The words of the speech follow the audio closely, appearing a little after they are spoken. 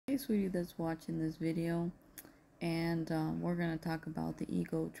sweetie that's watching this video, and we're going to talk about the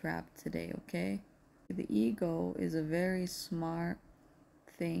ego trap today, okay? The ego is a very smart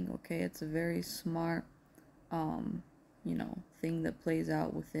thing, okay? It's a very smart, thing that plays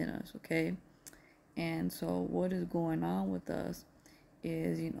out within us, okay? And so what is going on with us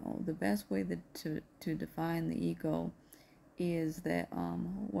is, the best way to define the ego is that,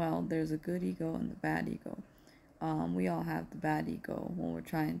 there's a good ego and the bad ego. We all have the bad ego when we're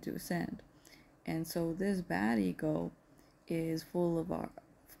trying to ascend. And so this bad ego is full of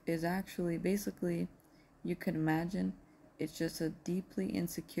is actually basically, you can imagine, it's just a deeply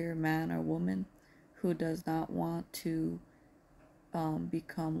insecure man or woman who does not want to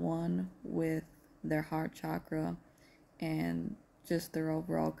become one with their heart chakra and just their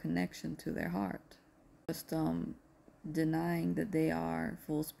overall connection to their heart. Just denying that they are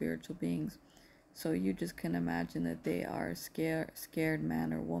full spiritual beings. So you just can imagine that they are a scared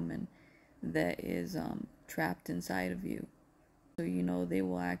man or woman that is trapped inside of you. So they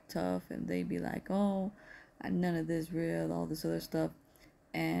will act tough and they be like, oh, none of this real, all this other stuff.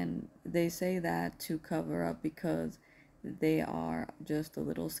 And they say that to cover up because they are just a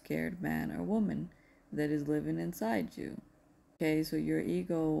little scared man or woman that is living inside you. Okay, so your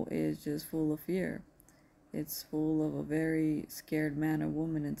ego is just full of fear. It's full of a very scared man or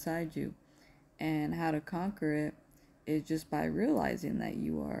woman inside you. And how to conquer it is just by realizing that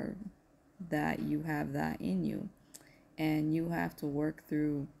you have that in you. And you have to work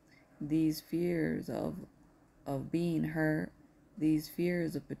through these fears of being hurt, these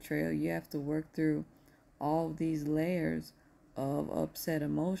fears of betrayal. You have to work through all of these layers of upset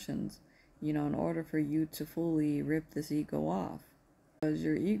emotions, in order for you to fully rip this ego off. Because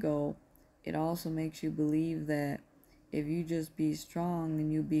your ego, it also makes you believe that if you just be strong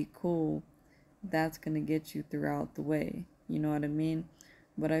and you be cool, that's going to get you throughout the way. You know what I mean?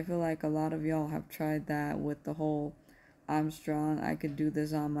 But I feel like a lot of y'all have tried that with the whole I'm strong, I could do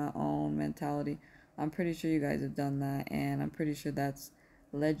this on my own mentality. I'm pretty sure you guys have done that, and I'm pretty sure that's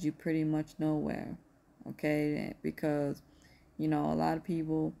led you pretty much nowhere. Okay? Because, a lot of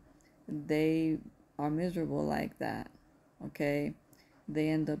people, they are miserable like that. Okay? They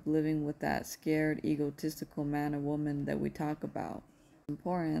end up living with that scared, egotistical man or woman that we talk about. It's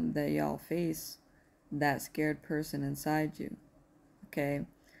important that y'all face that scared person inside you. Okay?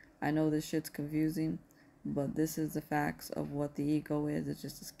 I know this shit's confusing, but this is the facts of what the ego is. It's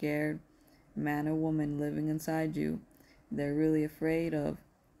just a scared man or woman living inside you. They're really afraid of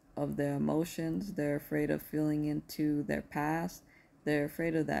their emotions. They're afraid of feeling into their past. They're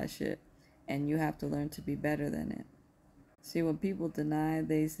afraid of that shit. And you have to learn to be better than it. See, when people deny,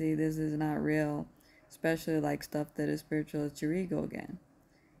 they say this is not real, especially like stuff that is spiritual, it's your ego again.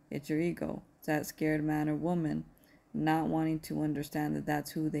 It's your ego. It's that scared man or woman not wanting to understand that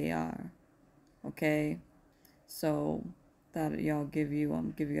that's who they are. Okay? So, thought y'all give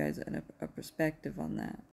you guys a perspective on that.